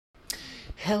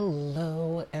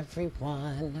Hello,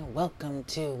 everyone. Welcome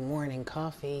to Morning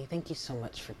Coffee. Thank you so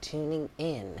much for tuning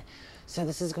in. So,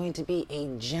 this is going to be a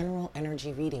general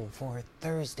energy reading for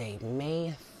Thursday,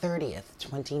 May 30th,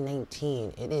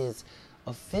 2019. It is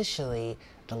officially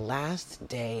the last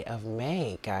day of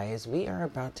May, guys. We are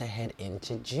about to head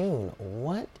into June.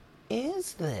 What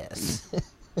is this?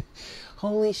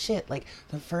 Holy shit. Like,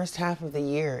 the first half of the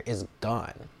year is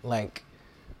gone.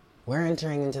 We're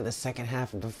entering into the second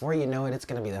half. Before you know it, it's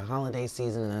going to be the holiday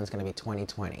season, and then it's going to be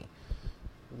 2020.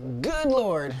 Good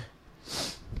Lord.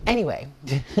 Anyway,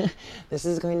 this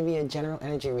is going to be a general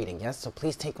energy reading, yes? So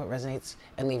please take what resonates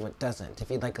and leave what doesn't.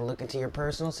 If you'd like to look into your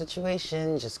personal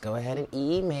situation, just go ahead and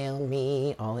email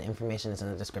me. All the information is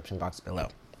in the description box below.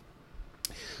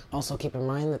 Also, keep in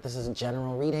mind that this is a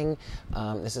general reading.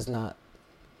 This is not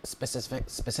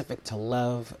specific to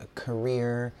love,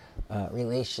 career,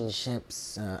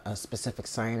 relationships, a specific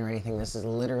sign or anything. This is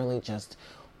literally just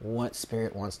what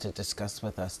Spirit wants to discuss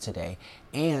with us today.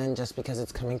 And just because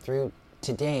it's coming through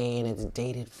today and it's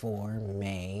dated for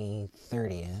May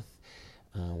 30th,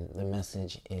 the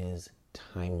message is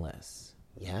timeless.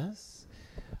 Yes?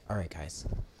 All right, guys.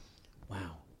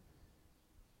 Wow.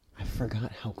 I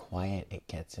forgot how quiet it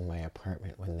gets in my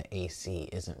apartment when the AC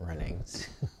isn't running.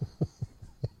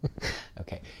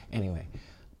 Okay, anyway,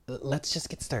 let's just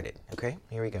get started, okay?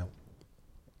 Here we go.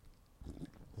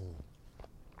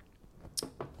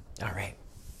 All right.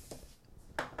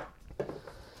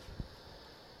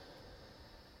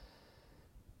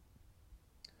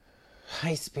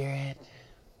 Hi, Spirit.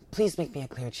 Please make me a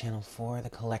clear channel for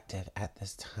the collective at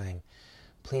this time.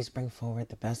 Please bring forward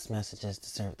the best messages to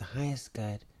serve the highest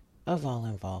good of all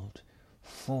involved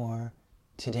for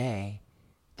today,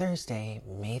 Thursday,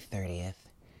 May 30th,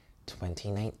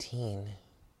 2019.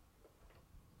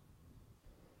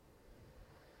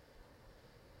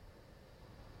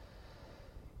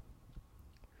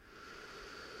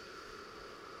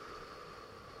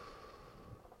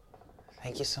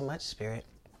 Thank you so much, Spirit.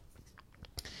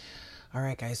 All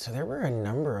right, guys, so there were a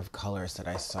number of colors that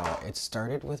I saw. It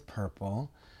started with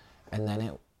purple, and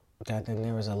then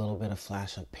there was a little bit of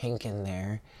flash of pink in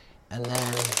there. And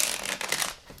then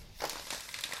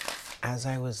as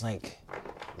I was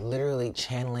literally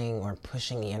channeling or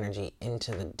pushing the energy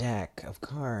into the deck of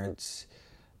cards,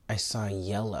 I saw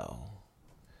yellow.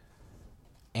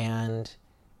 And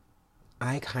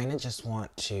I kind of just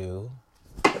want to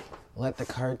let the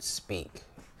cards speak.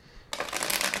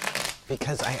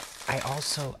 Because I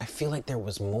feel like there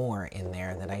was more in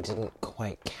there that I didn't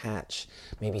quite catch.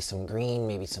 Maybe some green,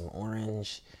 maybe some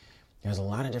orange. There's a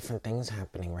lot of different things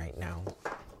happening right now.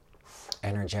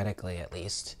 Energetically, at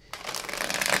least.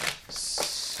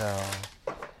 So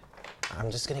I'm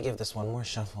just going to give this one more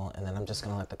shuffle, and then I'm just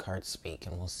going to let the cards speak,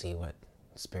 and we'll see what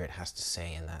Spirit has to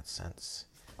say in that sense.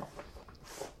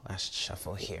 Last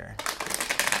shuffle here.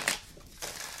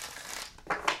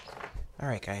 All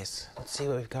right, guys, let's see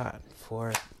what we've got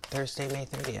for Thursday, May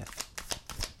 30th.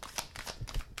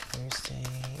 Thursday,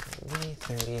 May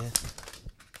 30th.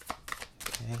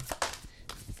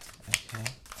 Okay.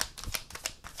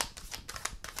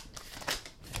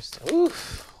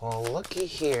 Oof. Well, looky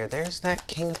here. There's that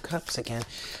King of Cups again.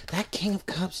 That King of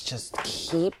Cups just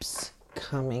keeps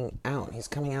coming out. He's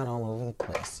coming out all over the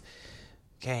place.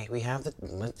 Okay, we have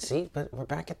let's see, but we're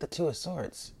back at the Two of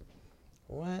Swords.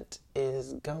 What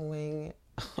is going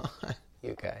on,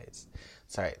 you guys?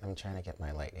 Sorry, I'm trying to get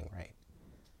my lighting right.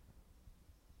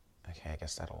 Okay, I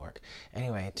guess that'll work.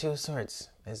 Anyway, Two of Swords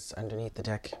is underneath the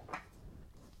deck.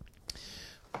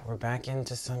 We're back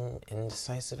into some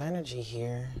indecisive energy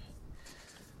here.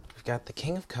 We've got the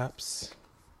King of Cups,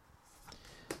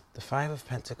 the Five of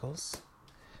Pentacles,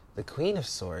 the Queen of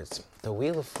Swords, the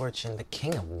Wheel of Fortune, the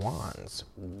King of Wands.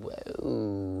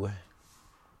 Whoa.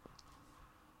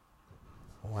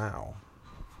 Wow.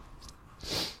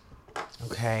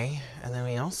 Okay, and then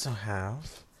we also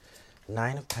have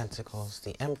Nine of Pentacles,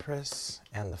 the Empress,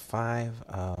 and the Five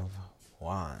of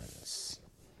Wands.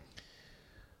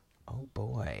 Oh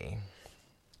boy.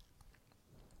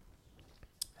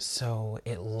 So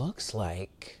it looks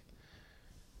like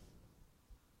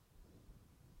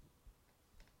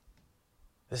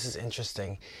this is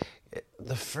interesting.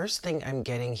 The first thing I'm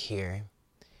getting here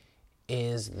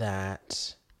is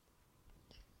that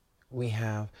we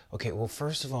have, okay, well,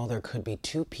 first of all, there could be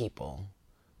two people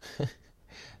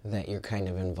that you're kind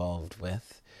of involved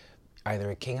with, either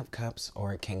a King of Cups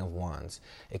or a King of Wands.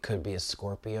 It could be a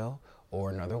Scorpio or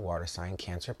another water sign,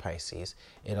 Cancer, Pisces.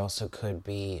 It also could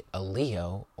be a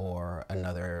Leo or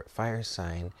another fire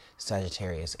sign,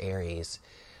 Sagittarius, Aries.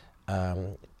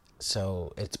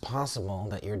 So it's possible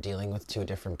that you're dealing with two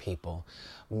different people.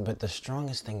 But the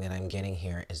strongest thing that I'm getting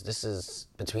here is this is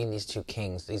between these two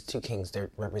kings. These two kings, they're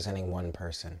representing one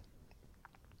person.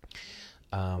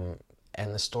 And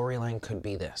the storyline could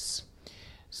be this.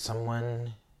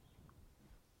 Someone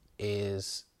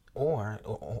is, or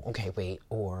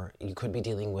you could be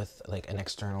dealing with like an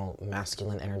external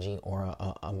masculine energy or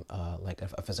like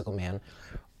a physical man,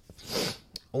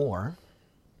 or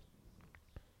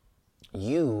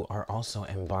you are also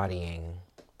embodying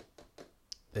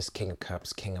this King of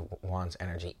Cups, King of Wands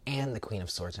energy, and the Queen of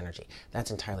Swords energy.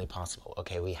 That's entirely possible.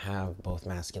 Okay, we have both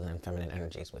masculine and feminine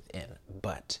energies within.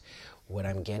 But what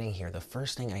I'm getting here, the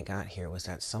first thing I got here was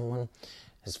that someone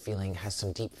has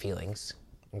some deep feelings,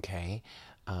 okay?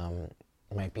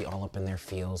 Might be all up in their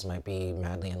feels, might be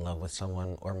madly in love with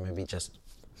someone, or maybe just,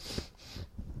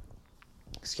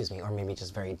 or maybe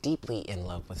just very deeply in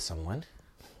love with someone,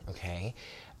 okay?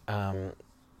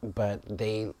 But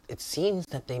it seems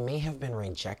that they may have been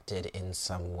rejected in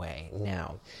some way.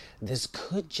 Now, this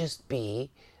could just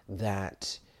be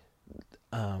that,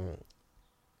 hold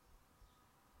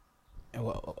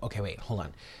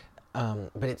on.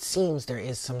 But it seems there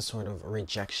is some sort of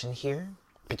rejection here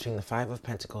between the Five of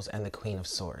Pentacles and the Queen of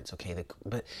Swords, okay?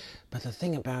 But the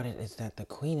thing about it is that the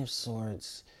Queen of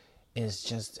Swords is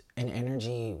just an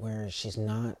energy where she's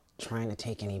not trying to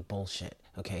take any bullshit,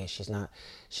 okay? She's not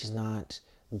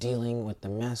dealing with the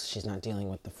mess. She's not dealing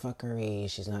with the fuckery.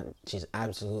 She's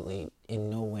absolutely in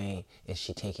no way is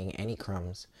she taking any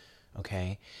crumbs,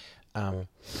 okay? And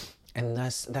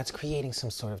thus, that's creating some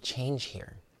sort of change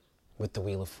here with the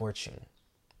Wheel of Fortune.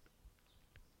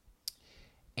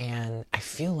 And I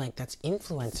feel like that's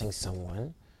influencing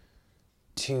someone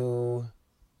to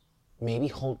maybe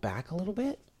hold back a little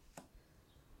bit.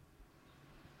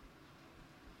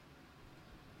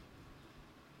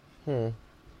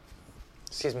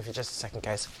 Excuse me for just a second,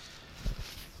 guys.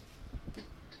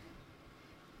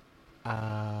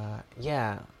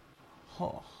 Yeah.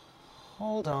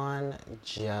 Hold on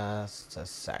just a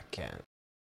second.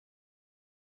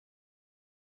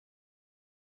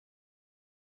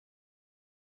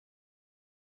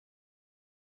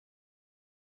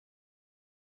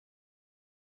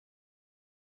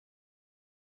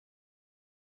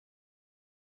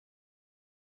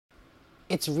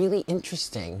 It's really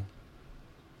interesting.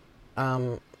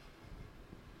 I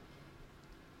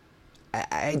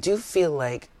do feel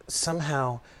like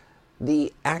somehow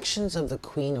the actions of the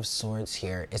Queen of Swords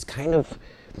here is kind of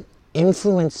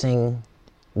influencing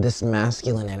this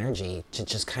masculine energy to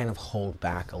just kind of hold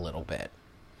back a little bit.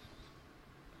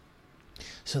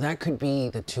 So that could be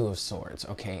the Two of Swords,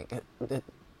 okay?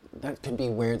 That could be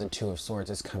where the Two of Swords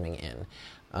is coming in.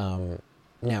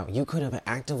 Now, you could have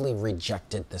actively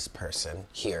rejected this person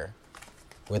here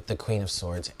with the Queen of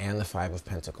Swords and the Five of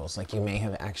Pentacles. Like, you may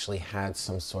have actually had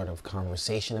some sort of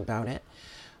conversation about it,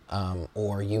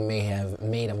 or you may have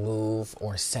made a move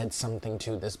or said something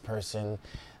to this person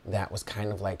that was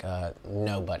kind of like a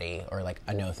nobody, or like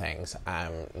a no thanks,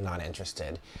 I'm not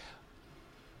interested.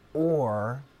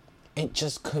 Or it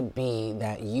just could be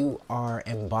that you are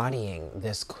embodying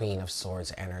this Queen of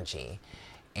Swords energy,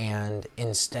 and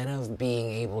instead of being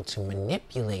able to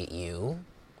manipulate you,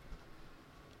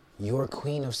 your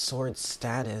Queen of Swords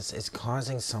status is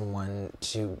causing someone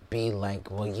to be like,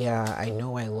 well, yeah, I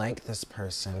know I like this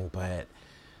person, but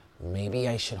maybe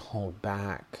I should hold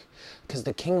back. Because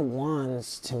the King of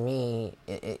Wands, to me,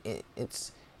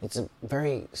 it's a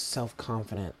very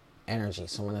self-confident energy,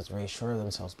 someone that's very sure of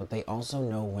themselves, but they also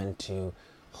know when to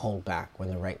hold back, when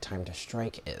the right time to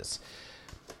strike is.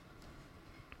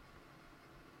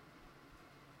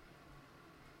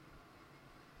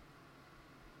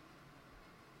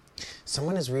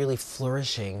 Someone is really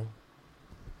flourishing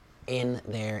in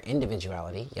their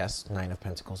individuality, yes, Nine of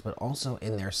Pentacles, but also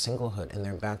in their singlehood, in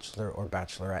their bachelor or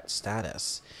bachelorette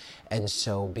status. And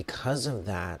so because of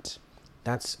that,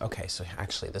 that's, okay, so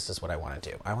actually this is what I want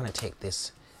to do. I want to take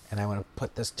this, and I want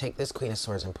to take this Queen of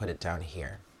Swords and put it down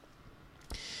here.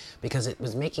 Because it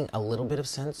was making a little bit of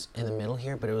sense in the middle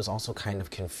here, but it was also kind of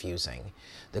confusing.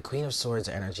 The Queen of Swords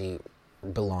energy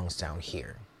belongs down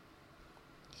here.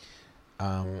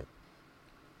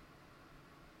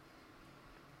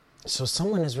 So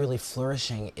someone is really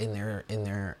flourishing in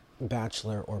their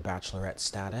bachelor or bachelorette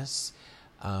status,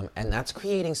 and that's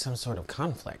creating some sort of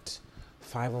conflict.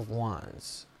 Five of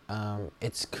Wands.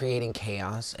 It's creating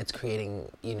chaos. It's creating,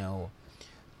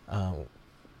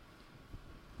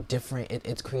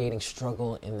 it's creating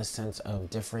struggle in the sense of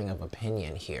differing of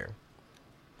opinion here.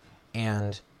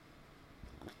 And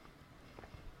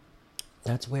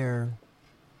that's where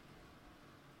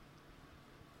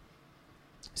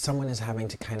someone is having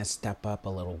to kind of step up a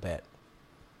little bit.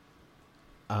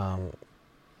 I'm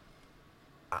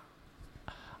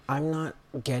not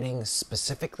getting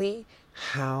specifically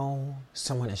how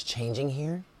someone is changing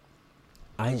here.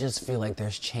 I just feel like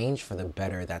there's change for the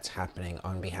better that's happening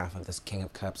on behalf of this King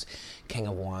of Cups, King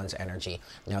of Wands energy.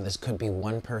 Now, this could be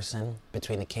one person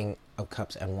between the King of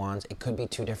Cups and Wands. It could be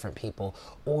two different people,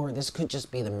 or this could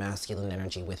just be the masculine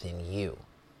energy within you.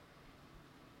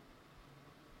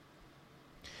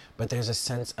 But there's a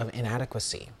sense of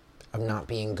inadequacy, of not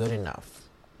being good enough.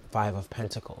 Five of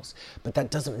Pentacles. But that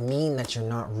doesn't mean that you're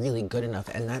not really good enough.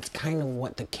 And that's kind of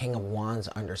what the King of Wands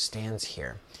understands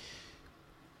here.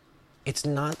 It's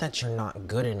not that you're not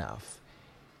good enough.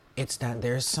 It's that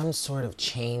there's some sort of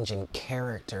change in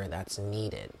character that's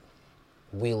needed.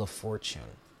 Wheel of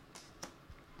Fortune.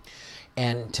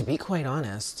 And to be quite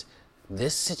honest,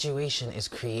 this situation is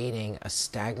creating a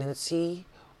stagnancy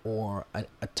or a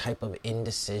type of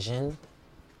indecision,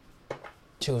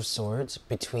 Two of Swords,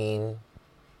 between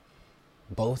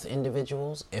both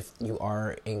individuals. If you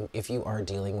are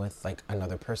dealing with like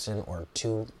another person or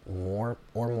two more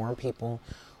or more people,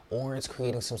 or it's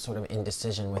creating some sort of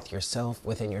indecision with yourself,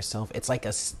 within yourself. It's like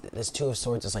this Two of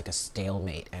Swords is like a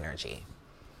stalemate energy.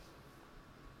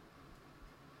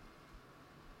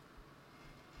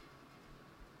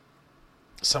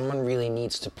 Someone really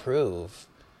needs to prove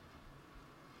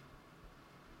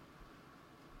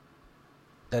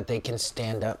that they can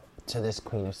stand up to this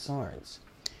Queen of Swords.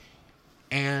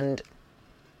 And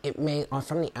it may,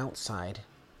 from the outside,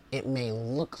 it may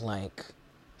look like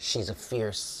she's a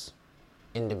fierce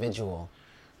individual,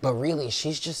 but really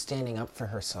she's just standing up for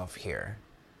herself here.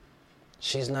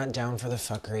 She's not down for the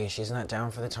fuckery. She's not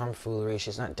down for the tomfoolery.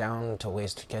 She's not down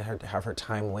to have her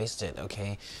time wasted,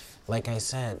 okay? Like I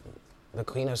said, the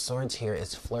Queen of Swords here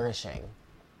is flourishing.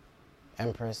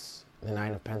 Empress, the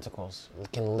Nine of Pentacles,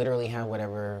 can literally have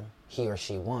whatever he or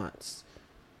she wants.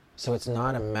 So it's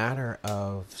not a matter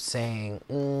of saying,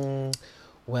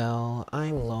 well,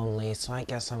 I'm lonely, so I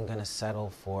guess I'm going to settle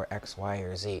for X, Y,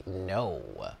 or Z. No.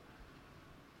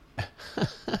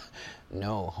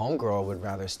 No, homegirl would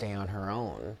rather stay on her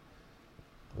own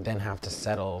than have to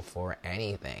settle for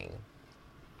anything.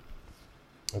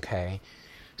 Okay?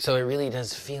 So it really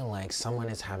does feel like someone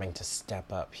is having to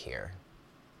step up here.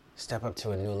 Step up to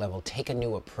a new level. Take a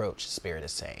new approach, Spirit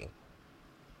is saying.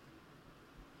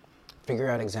 Figure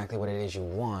out exactly what it is you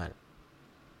want,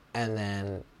 and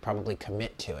then probably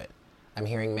commit to it. I'm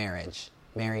hearing marriage.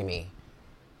 Marry me.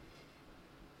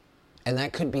 And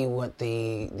that could be what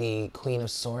the Queen of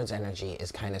Swords energy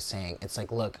is kind of saying. It's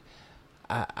like, look,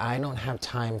 I don't have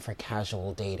time for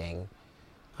casual dating.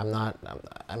 I'm not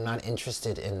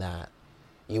interested in that.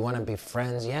 You want to be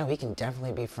friends? Yeah, we can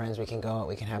definitely be friends. We can go out,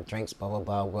 we can have drinks, blah,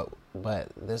 blah, blah. But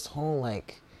this whole,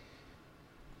 like,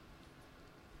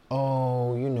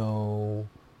 oh, you know,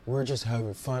 we're just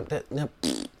having fun. No,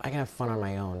 I can have fun on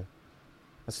my own.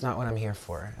 That's not what I'm here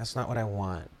for. That's not what I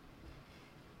want.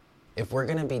 If we're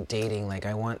going to be dating, like,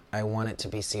 I want it to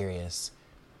be serious.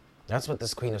 That's what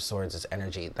this Queen of Swords is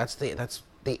energy. That's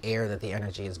the air that the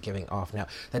energy is giving off. Now,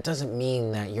 that doesn't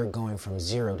mean that you're going from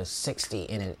 0 to 60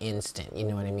 in an instant. You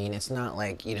know what I mean? It's not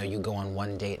like, you know, you go on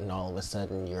one date and all of a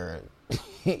sudden you're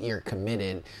you're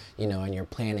committed, you know, and you're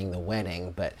planning the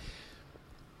wedding. But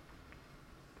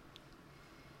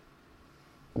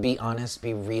be honest,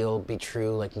 be real, be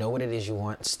true. Like, know what it is you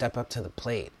want. Step up to the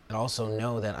plate. And also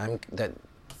know that I'm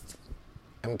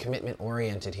commitment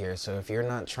oriented here. So if you're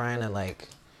not trying to, like,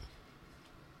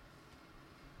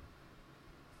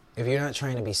 if you're not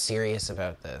trying to be serious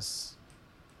about this,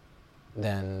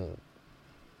 then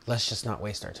let's just not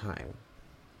waste our time.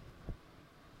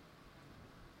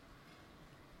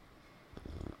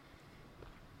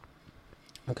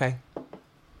 Okay.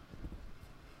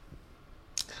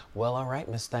 Well, all right,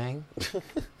 Miss Thang.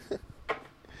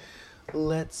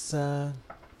 Let's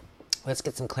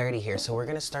get some clarity here. So we're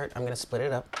gonna start. I'm gonna split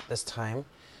it up this time.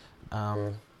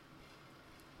 We're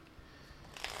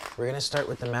gonna start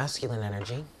with the masculine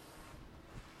energy.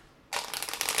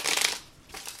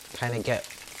 Kind of get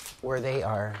where they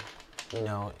are, you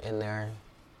know, in their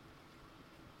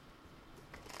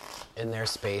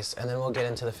space, and then we'll get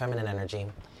into the feminine energy,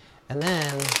 and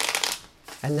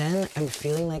then I'm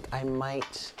feeling like I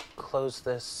might close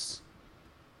this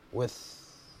with.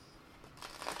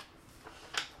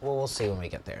 Well, we'll see when we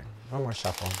get there. One more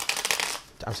shuffle.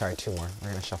 I'm sorry, two more. We're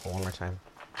gonna shuffle one more time.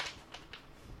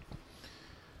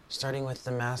 Starting with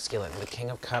the masculine, the King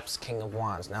of Cups, King of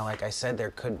Wands. Now, like I said, there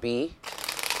could be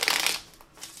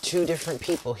two different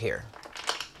people here.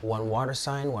 One water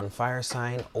sign, one fire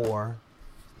sign, or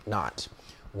not.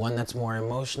 One that's more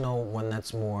emotional, one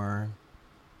that's more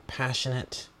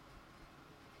passionate,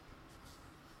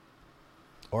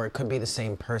 or it could be the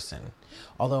same person.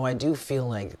 Although I do feel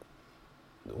like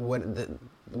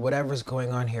whatever's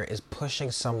going on here is pushing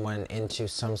someone into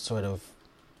some sort of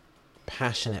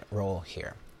passionate role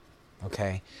here.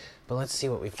 Okay, but let's see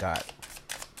what we've got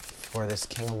for this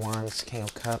King of Wands, King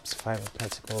of Cups, Five of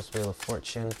Pentacles, Wheel of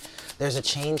Fortune. There's a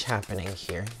change happening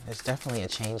here. There's definitely a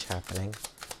change happening.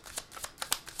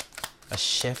 A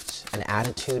shift, an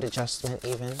attitude adjustment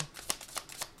even.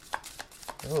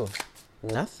 Ooh,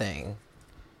 nothing.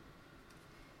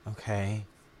 Okay.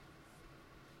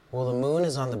 Well, the moon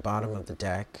is on the bottom of the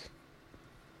deck.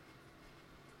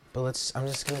 But I'm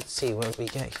just gonna see what we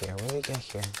get here. What do we get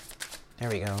here? There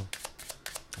we go.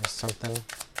 There's something.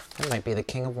 That might be the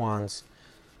King of Wands.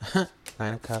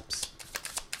 Nine of Cups.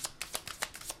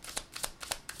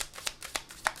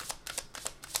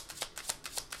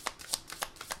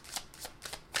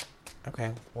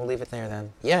 Okay, we'll leave it there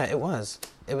then. Yeah, it was.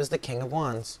 It was the King of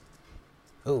Wands.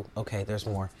 Ooh, okay, there's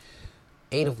more.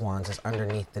 Eight of Wands is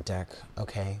underneath the deck.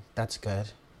 Okay, that's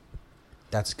good.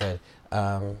 That's good.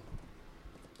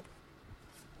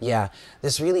 Yeah,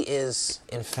 this really is,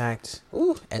 in fact,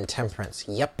 and Temperance.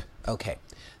 Yep. Okay,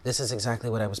 this is exactly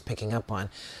what I was picking up on.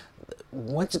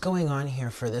 What's going on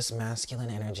here for this masculine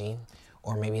energy,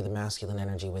 or maybe the masculine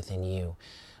energy within you?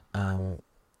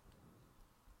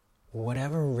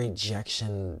 Whatever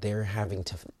rejection they're having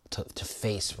to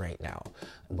face right now,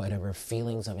 whatever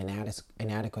feelings of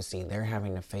inadequacy they're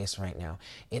having to face right now,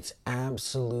 it's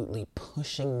absolutely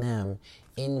pushing them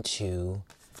into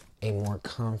a more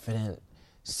confident,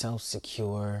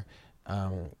 self-secure,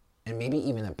 and maybe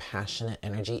even a passionate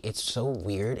energy. It's so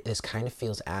weird. This kind of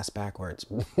feels ass backwards.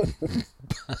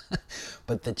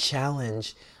 But the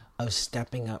challenge of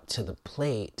stepping up to the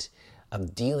plate,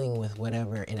 of dealing with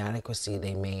whatever inadequacy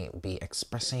they may be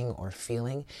expressing or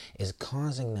feeling, is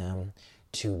causing them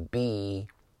to be,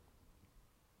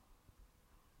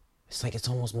 it's like it's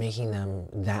almost making them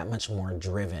that much more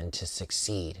driven to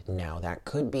succeed. Now, that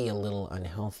could be a little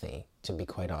unhealthy, to be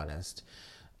quite honest.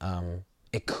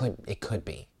 It could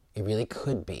be. It really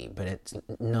could be, but it's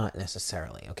not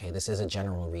necessarily. Okay, this is a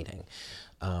general reading.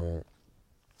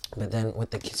 But then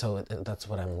so that's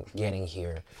what I'm getting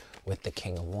here with the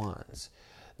King of Wands.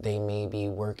 They may be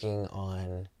working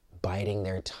on biding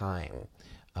their time,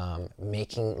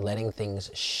 letting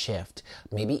things shift,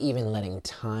 maybe even letting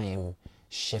time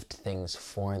shift things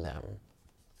for them.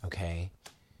 Okay,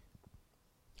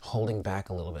 holding back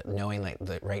a little bit, knowing like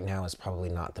that right now is probably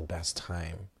not the best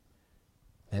time.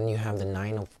 Then you have the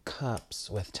Nine of Cups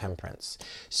with Temperance.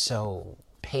 So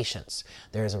patience.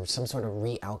 There's some sort of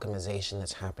re-alchemization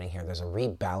that's happening here. There's a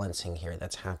rebalancing here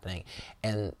that's happening.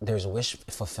 And there's wish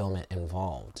fulfillment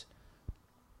involved.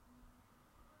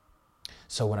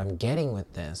 So what I'm getting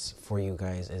with this for you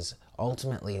guys is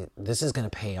ultimately this is going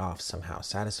to pay off somehow.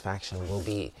 Satisfaction will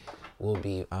be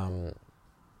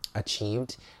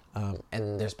achieved.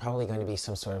 And there's probably going to be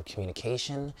some sort of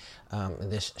communication.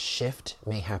 This shift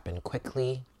may happen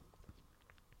quickly,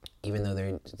 even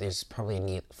though there's probably a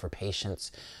need for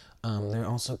patience. There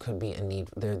also could be a need.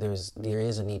 There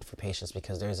is a need for patience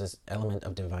because there's this element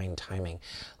of divine timing.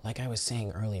 Like I was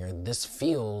saying earlier, this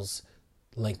feels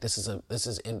like this is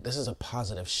a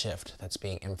positive shift that's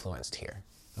being influenced here.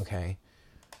 Okay,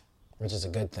 which is a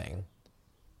good thing.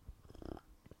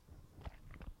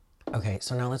 Okay,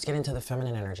 so now let's get into the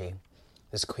feminine energy.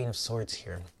 This Queen of Swords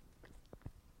here.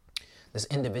 This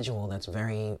individual that's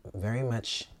very, very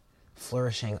much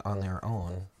flourishing on their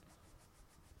own.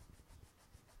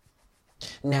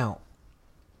 Now,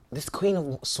 this Queen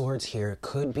of Swords here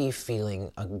could be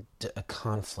feeling a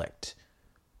conflict,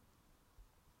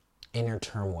 inner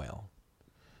turmoil,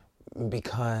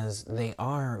 because you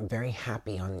are very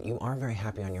happy on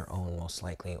your own, most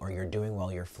likely, or you're doing well,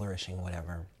 you're flourishing,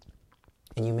 whatever.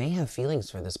 And you may have feelings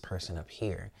for this person up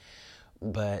here,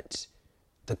 but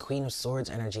the Queen of Swords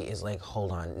energy is like,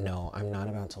 hold on, no, I'm not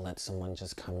about to let someone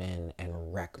just come in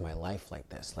and wreck my life like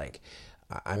this. Like,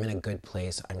 I'm in a good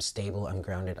place, I'm stable, I'm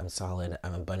grounded, I'm solid,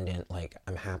 I'm abundant, like,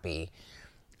 I'm happy.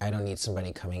 I don't need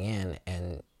somebody coming in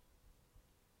and,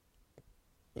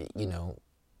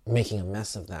 making a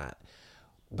mess of that.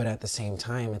 But at the same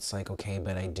time, it's like, okay,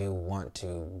 but I do want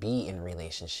to be in a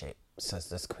relationship, says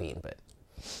this Queen, but...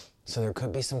 So there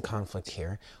could be some conflict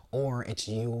here, or it's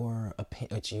your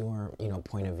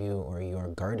point of view or your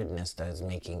guardedness that's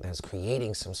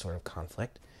creating some sort of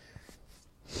conflict.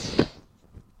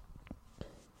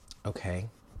 Okay,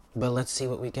 but let's see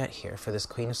what we get here for this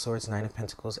Queen of Swords, Nine of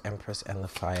Pentacles, Empress, and the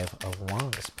Five of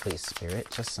Wands. Please, Spirit,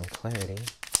 just some clarity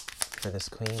for this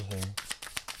Queen here.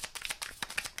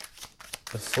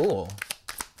 The Fool.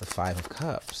 the Five of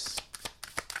Cups.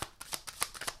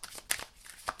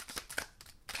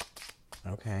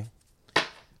 Okay.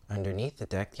 Underneath the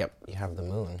deck, yep, you have the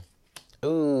Moon.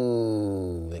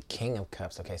 Ooh, the King of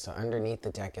Cups. Okay, so underneath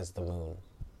the deck is the Moon.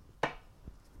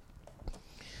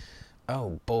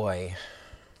 Oh, boy.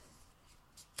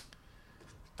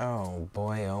 Oh,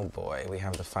 boy, oh, boy. We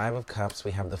have the Five of Cups,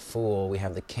 we have the Fool, we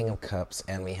have the King of Cups,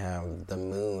 and we have the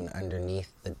Moon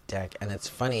underneath the deck. And it's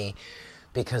funny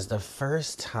because the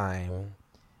first time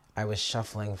I was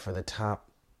shuffling for the top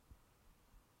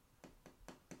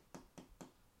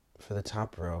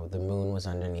row, the Moon was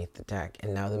underneath the deck,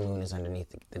 and now the Moon is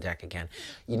underneath the deck again.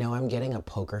 You know, I'm getting a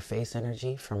poker face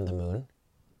energy from the Moon.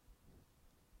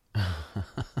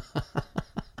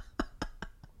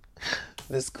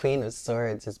 This Queen of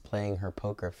Swords is playing her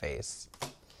poker face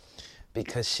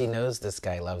because she knows this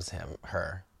guy loves him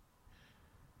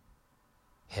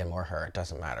or her, it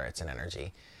doesn't matter, it's an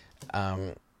energy.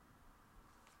 Five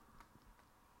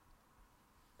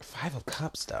of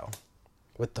Cups, though,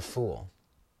 with the Fool.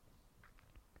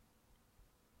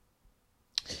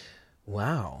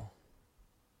 Wow.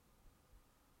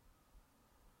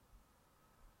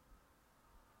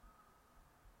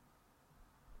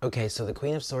 Okay, so the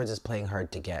Queen of Swords is playing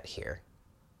hard to get here.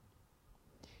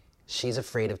 She's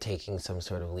afraid of taking some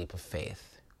sort of leap of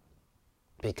faith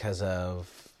because of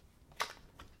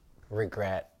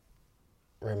regret,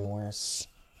 remorse,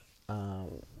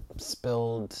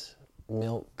 spilled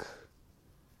milk,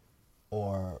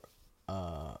 or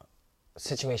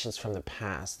situations from the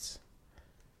past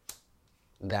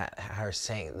that are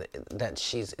saying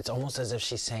that it's almost as if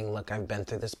she's saying, look, I've been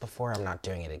through this before, I'm not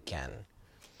doing it again.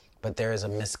 But there is a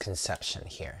misconception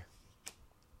here.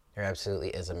 There absolutely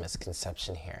is a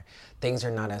misconception here. Things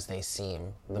are not as they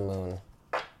seem, the Moon.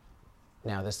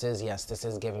 Now this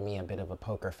is giving me a bit of a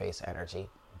poker face energy,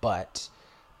 but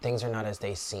things are not as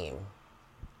they seem.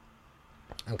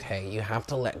 Okay, you have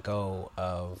to let go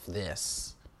of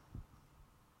this.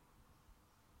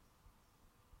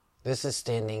 This is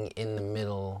standing in the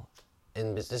middle,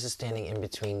 this is standing in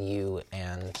between you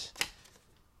and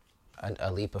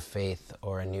a leap of faith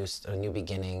or a new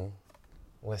beginning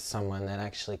with someone that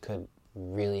actually could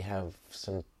really have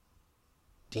some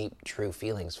deep, true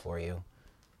feelings for you.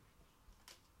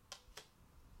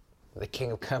 The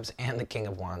King of Cups and the King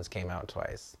of Wands came out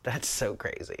twice. That's so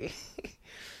crazy.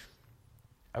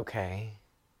 Okay.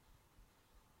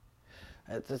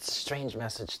 That's a strange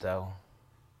message, though,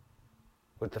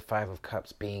 with the Five of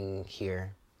Cups being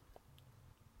here.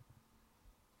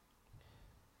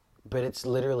 But it's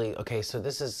literally, so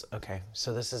this is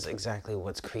exactly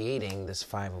what's creating this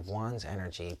Five of Wands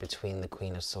energy between the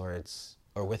Queen of Swords,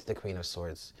 or with the Queen of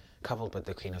Swords, coupled with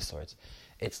the Queen of Swords.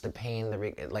 It's the pain,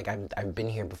 I've been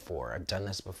here before, I've done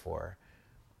this before.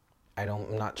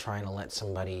 I'm not trying to let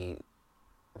somebody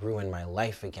ruin my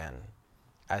life again,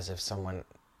 as if someone,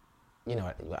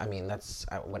 that's,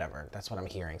 whatever, that's what I'm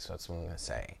hearing, so that's what I'm going to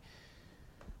say.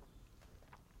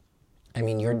 I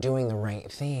mean, you're doing the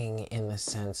right thing in the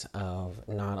sense of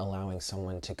not allowing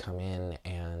someone to come in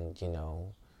and,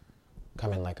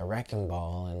 come in like a wrecking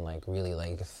ball and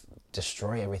really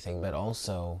destroy everything. But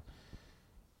also,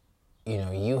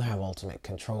 you have ultimate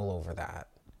control over that.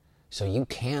 So you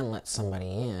can let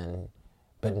somebody in,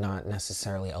 but not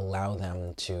necessarily allow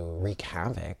them to wreak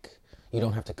havoc. You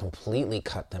don't have to completely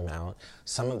cut them out.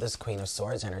 Some of this Queen of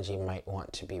Swords energy might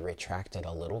want to be retracted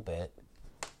a little bit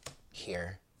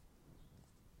here.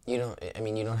 You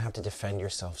don't have to defend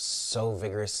yourself so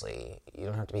vigorously. You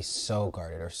don't have to be so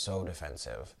guarded or so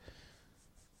defensive.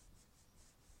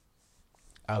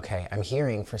 Okay, I'm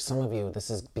hearing for some of you,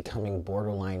 this is becoming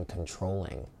borderline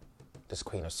controlling, this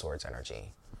Queen of Swords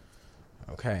energy.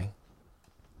 Okay.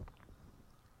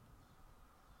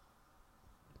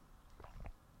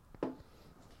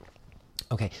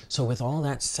 Okay, so with all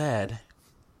that said,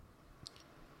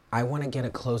 I want to get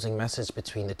a closing message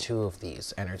between the two of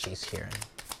these energies here.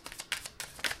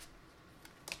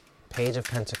 Page of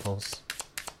Pentacles.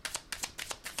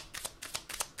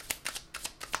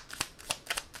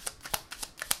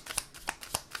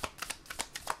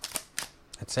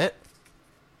 That's it.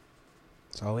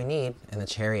 That's all we need. And the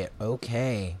Chariot.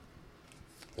 Okay.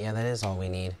 Yeah, that is all we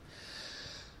need.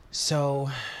 So,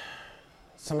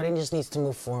 somebody just needs to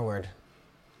move forward.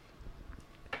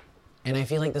 And I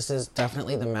feel like this is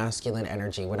definitely the masculine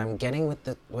energy. What I'm getting with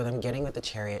the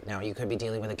Chariot now, you could be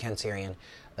dealing with a Cancerian.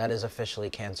 That is officially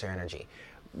Cancer energy.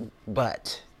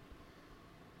 But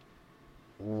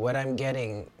what I'm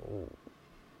getting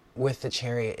with the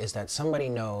Chariot is that somebody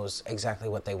knows exactly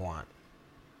what they want.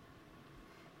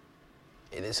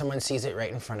 Someone sees it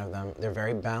right in front of them. They're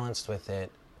very balanced with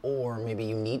it. or maybe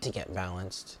you need to get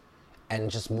balanced and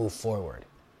just move forward.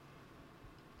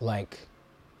 Like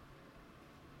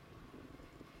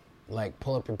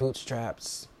pull up your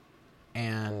bootstraps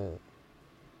and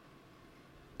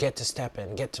get to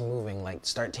stepping, get to moving, like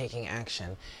start taking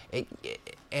action,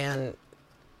 and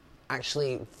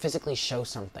actually physically show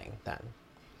something then.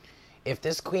 If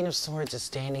this Queen of Swords is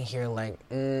standing here like,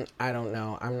 I don't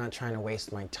know, I'm not trying to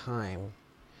waste my time,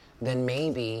 then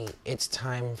maybe it's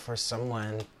time for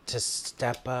someone to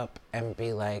step up and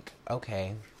be like,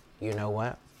 okay, you know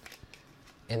what?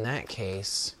 In that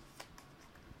case,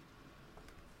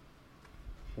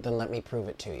 then let me prove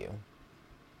it to you.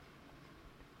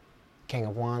 King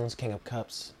of Wands, King of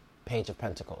Cups, Page of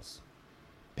Pentacles.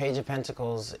 Page of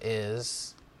Pentacles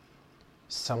is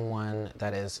someone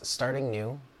that is starting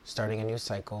a new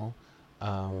cycle,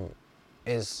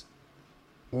 is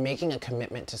making a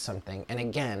commitment to something. And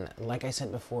again, like I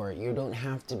said before, you don't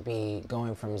have to be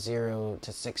going from 0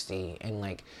 to 60 and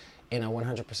like in a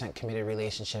 100% committed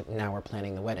relationship, now we're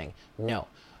planning the wedding. No.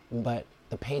 But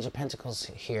the Page of Pentacles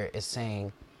here is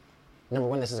saying, number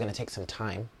one, this is going to take some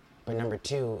time. But number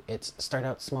two, it's start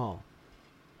out small.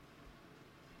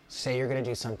 Say you're going to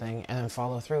do something and then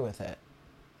follow through with it.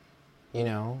 You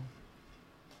know?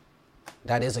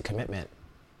 That is a commitment.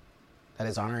 That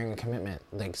is honoring a commitment.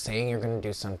 Like saying you're going to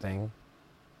do something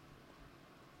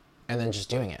and then just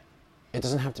doing it. It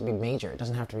doesn't have to be major. It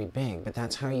doesn't have to be big. But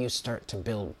that's how you start to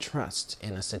build trust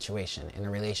in a situation, in a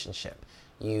relationship.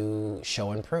 You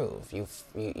show and prove. You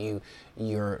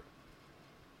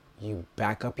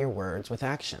back up your words with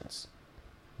actions.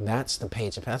 That's what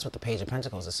the Page of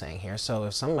Pentacles is saying here. So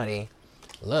if somebody,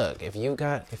 look, if you've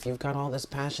got all this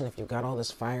passion, if you've got all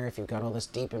this fire, if you've got all this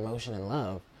deep emotion and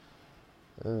love,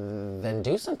 then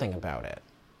do something about it.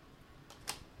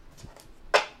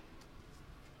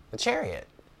 The Chariot.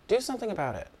 Do something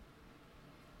about it.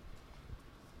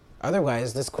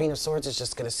 Otherwise, this Queen of Swords is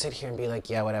just going to sit here and be like,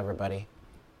 yeah, whatever, buddy.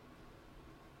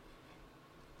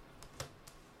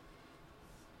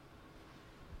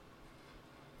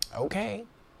 Okay.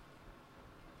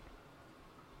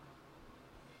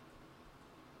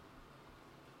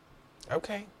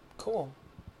 Okay, cool.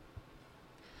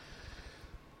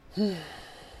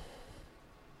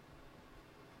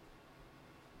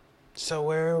 So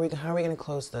how are we going to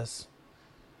close this?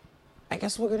 I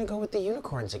guess we're going to go with the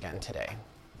unicorns again today.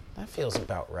 That feels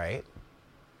about right.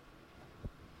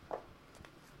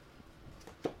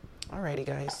 Alrighty,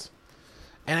 guys.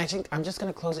 And I think I'm just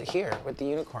going to close it here with the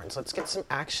unicorns. Let's get some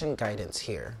action guidance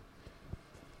here.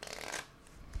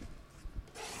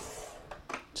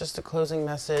 Just a closing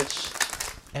message,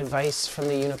 advice from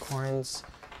the unicorns,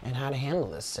 and how to handle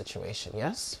this situation,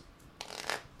 yes?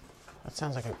 That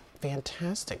sounds like a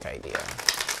fantastic idea.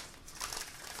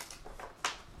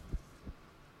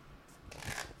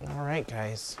 All right,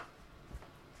 guys.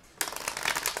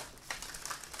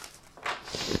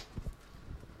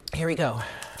 Here we go.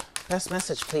 Best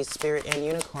message, please, Spirit and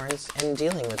unicorns, in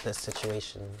dealing with this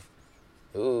situation.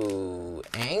 Ooh,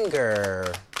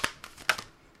 anger.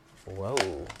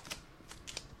 Whoa.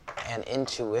 And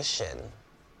intuition.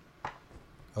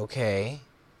 Okay.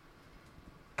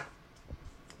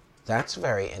 That's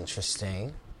very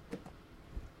interesting.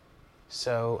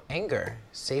 So, anger.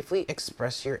 Safely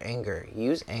express your anger.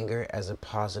 Use anger as a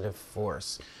positive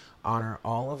force. Honor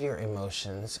all of your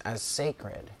emotions as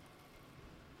sacred.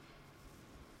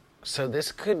 So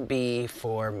this could be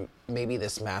for maybe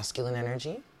this masculine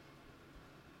energy,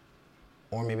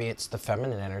 or maybe it's the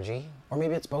feminine energy, or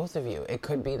maybe it's both of you. It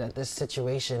could be that this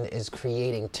situation is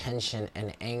creating tension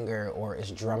and anger, or is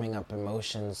drumming up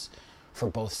emotions for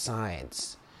both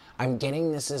sides. I'm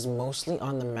getting this is mostly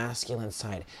on the masculine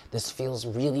side. This feels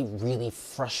really, really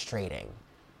frustrating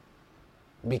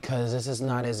because this is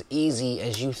not as easy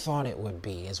as you thought it would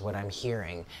be, is what I'm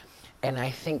hearing. And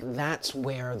I think that's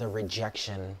where the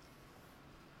rejection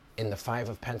in the Five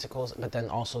of Pentacles, but then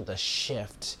also the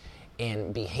shift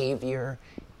in behavior,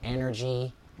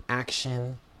 energy,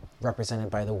 action,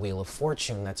 represented by the Wheel of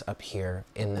Fortune that's up here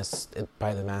in this,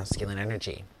 by the masculine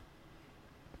energy.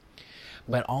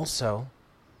 But also,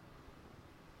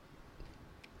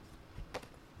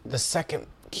 the second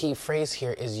key phrase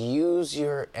here is use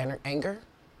your anger.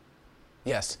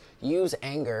 Yes, use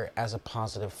anger as a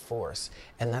positive force.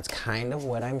 And that's kind of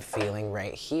what I'm feeling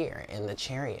right here in the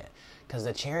Chariot. Because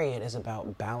the Chariot is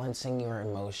about balancing your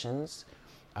emotions,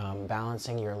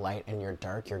 balancing your light and your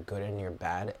dark, your good and your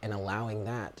bad, and allowing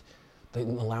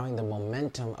the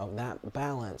momentum of that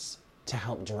balance to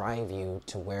help drive you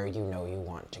to where you know you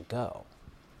want to go.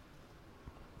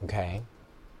 Okay?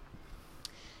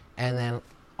 And then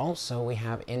also we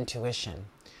have intuition.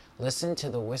 Listen to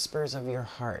the whispers of your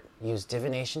heart. Use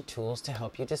divination tools to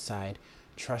help you decide.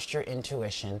 Trust your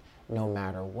intuition no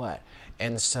matter what.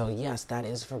 And so, yes, that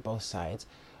is for both sides.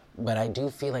 But I do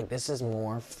feel like this is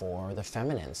more for the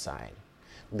feminine side.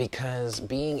 Because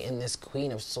being in this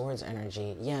Queen of Swords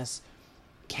energy, yes,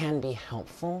 can be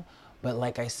helpful. But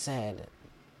like I said,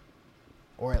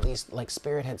 or at least like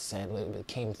Spirit had said, it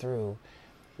came through,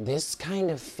 this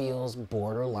kind of feels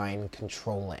borderline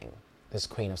controlling, this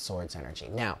Queen of Swords energy.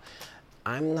 Now,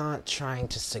 I'm not trying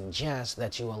to suggest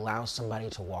that you allow somebody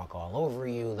to walk all over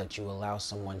you, that you allow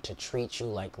someone to treat you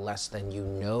like less than you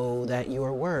know that you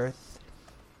are worth.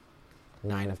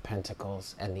 Nine of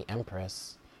Pentacles and the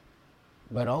Empress.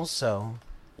 But also,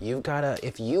 you've got to,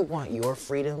 if you want your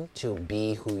freedom to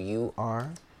be who you are,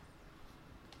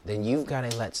 then you've got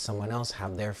to let someone else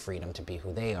have their freedom to be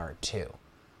who they are too.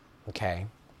 Okay?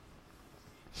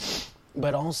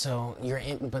 But also,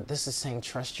 but this is saying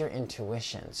trust your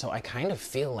intuition. So I kind of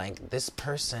feel like this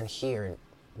person here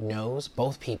knows,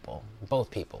 both people,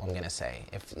 I'm going to say,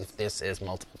 if this is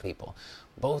multiple people,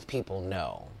 both people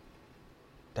know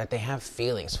that they have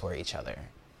feelings for each other.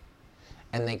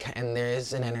 And there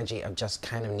is an energy of just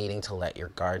kind of needing to let your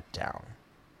guard down,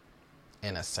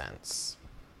 in a sense.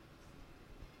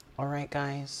 All right,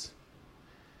 guys.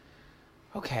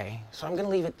 Okay, so I'm going to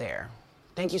leave it there.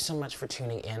 Thank you so much for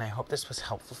tuning in. I hope this was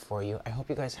helpful for you. I hope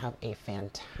you guys have a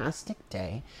fantastic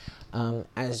day.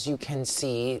 As you can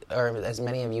see, or as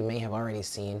many of you may have already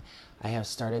seen, I have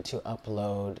started to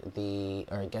upload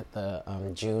get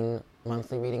the June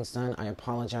monthly readings done. I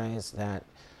apologize that,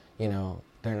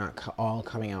 they're not all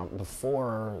coming out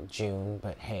before June,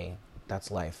 but hey,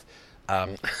 that's life.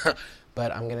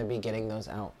 But I'm going to be getting those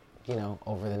out,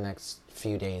 over the next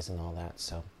few days and all that.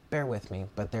 So bear with me,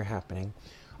 but they're happening.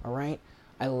 All right.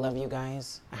 I love you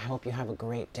guys. I hope you have a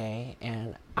great day,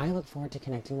 and I look forward to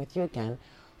connecting with you again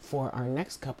for our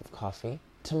next cup of coffee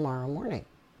tomorrow morning.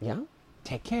 Yeah?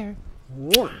 Take care.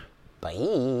 Mwah.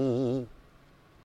 Bye.